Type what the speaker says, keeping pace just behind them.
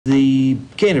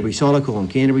Canterbury side, I call them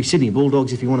Canterbury, Sydney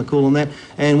Bulldogs if you want to call them that,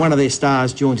 and one of their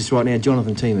stars joins us right now,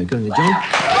 Jonathan Timu. Good evening, John.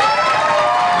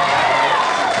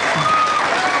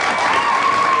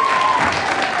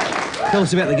 Tell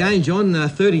us about the game, John.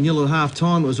 30-0 at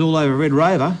half-time. It was all over Red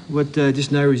Rover. But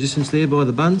just no resistance there by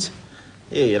the Buns.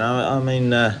 Yeah, you know, I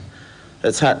mean,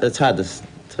 it's hard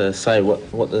to say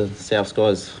what the South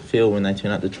guys feel when they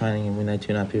turn up to training and when they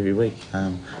turn up every week.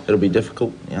 It'll be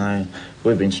difficult. You know,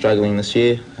 we've been struggling this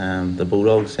year, the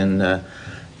Bulldogs, and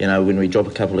you know, when we drop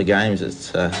a couple of games,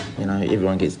 it's you know,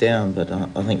 everyone gets down. But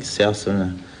I think South's in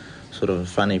a sort of a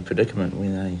funny predicament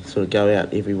when they sort of go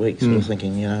out every week, sort of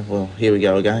thinking, you know, well, here we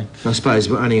go again. I suppose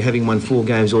we're only having won 4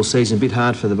 games all season, a bit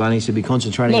hard for the Bunnies to be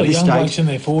concentrating at this stage. A lot of young blokes in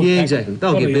their forward Yeah, pack. exactly.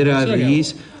 They'll get better over the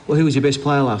years. Well, who was your best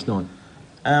player last night?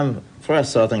 For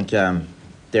us, I think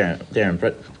Darren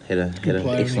Britt had an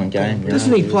excellent game.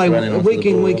 Doesn't he play week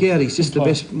in, week out? He's just the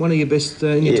best, one of your best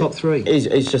in your top 3.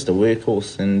 He's just a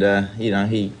workhorse, and you know,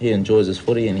 he enjoys his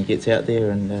footy and he gets out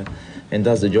there and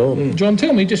does the job. John,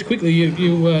 tell me just quickly,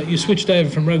 you switched over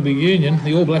from rugby union,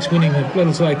 the All Blacks winning the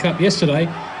Rabbitohs Cup yesterday.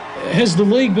 Has the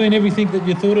league been everything that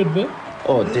you thought it'd be?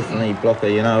 Oh, definitely, Blocker.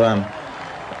 You know,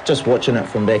 just watching it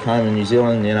from back home in New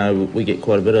Zealand, you know, we get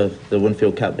quite a bit of the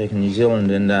Winfield Cup back in New Zealand,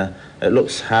 and it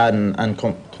looks hard and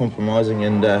uncompromising,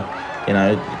 and you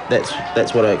know,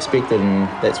 that's what I expected, and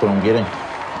that's what I'm getting.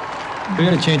 Have you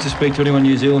had a chance to speak to anyone in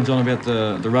New Zealand, John, about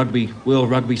the rugby, World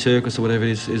Rugby Circus or whatever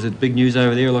it is? Is it big news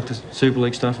over there, like the Super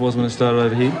League stuff was when it started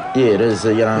over here? Yeah, it is.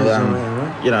 You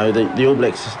know, the All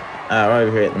Blacks are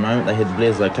over here at the moment. They had the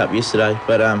Bledisloe Cup yesterday,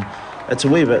 but it's a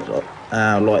wee bit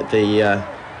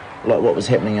like what was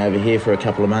happening over here for a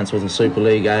couple of months with the Super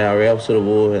League, ARL sort of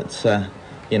war. It's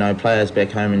you know, players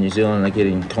back home in New Zealand are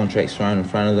getting contracts thrown in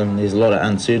front of them. There's a lot of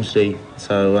uncertainty,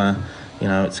 so you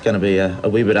know, it's going to be a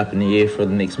wee bit up in the air for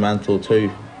the next month or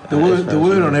 2. The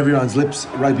word on everyone's lips,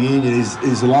 rugby union, is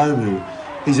Lomu.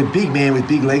 He's a big man with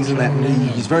big legs and that,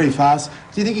 and he's very fast.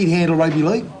 Do you think he'd handle rugby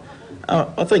league?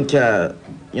 I think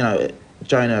you know,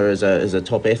 Jonah is a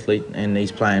top athlete, and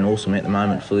he's playing awesome at the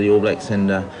moment for the All Blacks,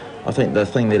 and I think the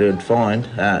thing that he'd find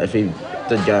if he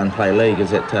did go and play league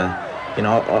is that you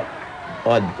know,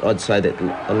 I'd say that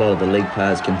a lot of the league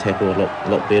players can tackle a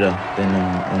lot better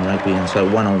than in rugby, and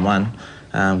so one-on-one,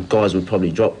 guys would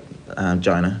probably drop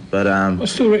Jonah, but I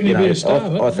still reckon he'd be a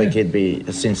star. I think he'd be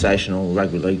a sensational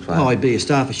rugby league player. Oh, he'd be a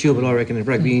star for sure, but I reckon if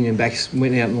rugby union backs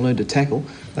went out and learned to tackle,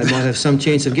 they might have some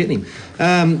chance of getting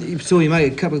him. Saw you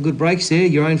make a couple of good breaks there.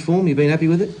 Your own form, you've been happy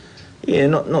with it? Yeah,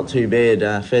 not too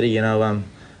bad, Fatty. You know,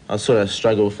 I sort of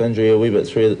struggled with injury a wee bit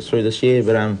through this year,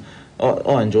 but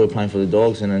I enjoy playing for the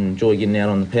Dogs and enjoy getting out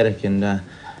on the paddock, and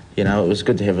you know, it was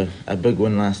good to have a big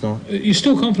win last night. You're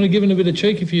still confident giving a bit of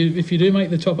cheek if you do make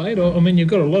the top 8? I mean, you've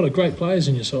got a lot of great players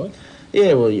in your side.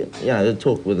 Yeah, well, you know, the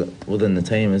talk within the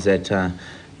team is that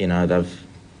you know,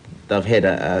 they've had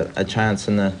a chance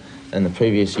in the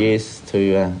previous years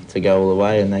to go all the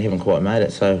way, and they haven't quite made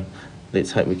it. So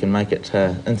let's hope we can make it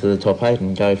into the top 8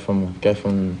 and go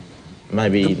from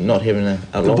maybe not having a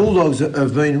lot. The Bulldogs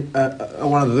have been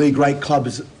one of the great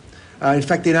clubs. In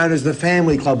fact, they're known as the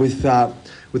family club with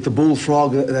the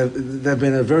Bullfrog. They've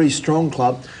been a very strong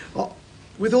club.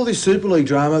 With all this Super League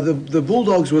drama, the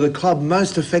Bulldogs were the club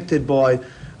most affected by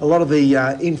a lot of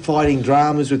the infighting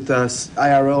dramas with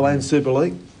ARL and Super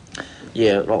League.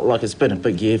 Yeah, like it's been a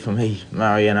big year for me,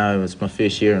 Mario. You know, it's my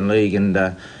first year in league, and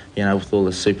you know, with all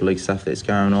the Super League stuff that's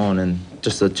going on and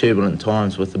just the turbulent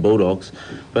times with the Bulldogs.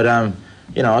 But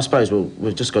you know, I suppose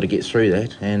we've just got to get through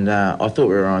that, and I thought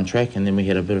we were on track, and then we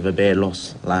had a bit of a bad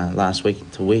loss last week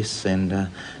to West, and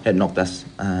it knocked us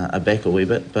back a wee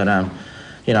bit. But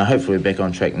you know, hopefully we're back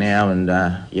on track now, and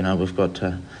you know, we've got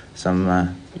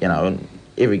some you know,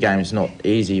 every game's not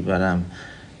easy, but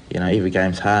you know, every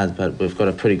game's hard, but we've got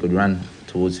a pretty good run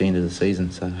towards the end of the season,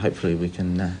 so hopefully we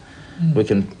can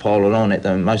pile it on at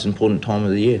the most important time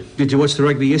of the year. Did you watch the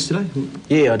rugby yesterday?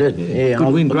 Yeah, I did. Yeah,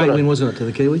 good win, great win, wasn't it, to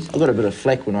the Kiwis? I got a bit of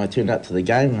flack when I turned up to the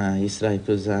game yesterday,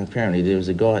 because apparently there was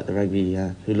a guy at the rugby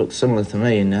who looked similar to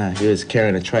me, and he was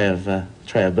carrying a tray of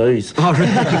booze. Oh,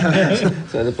 really?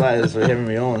 So the players were having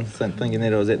me on, thinking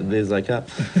that I was at the Bledisloe Cup.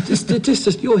 Just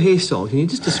your hairstyle, can you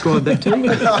just describe that to me?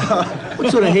 What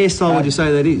sort of hairstyle would you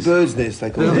say that is? Bird's nest, they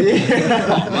call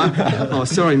it. Oh,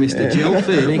 sorry, Mr. Jill.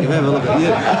 Fair dinkum, have a look at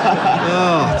you.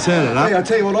 Oh, turn it up. Hey, I'll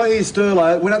tell you what, I hear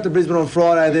Sterlo went up to Brisbane on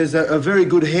Friday. There's a very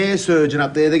good hair surgeon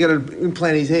up there. They're going to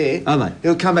implant his hair. Are they?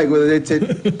 He'll come back with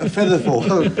a featherful,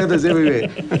 feathers everywhere.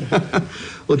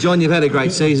 Well, John, you've had a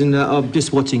great season. I'm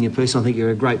just watching your piece. I think you're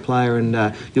a great player,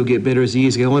 and you'll get better as the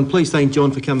years go on. Please thank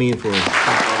John for coming in for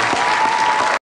us.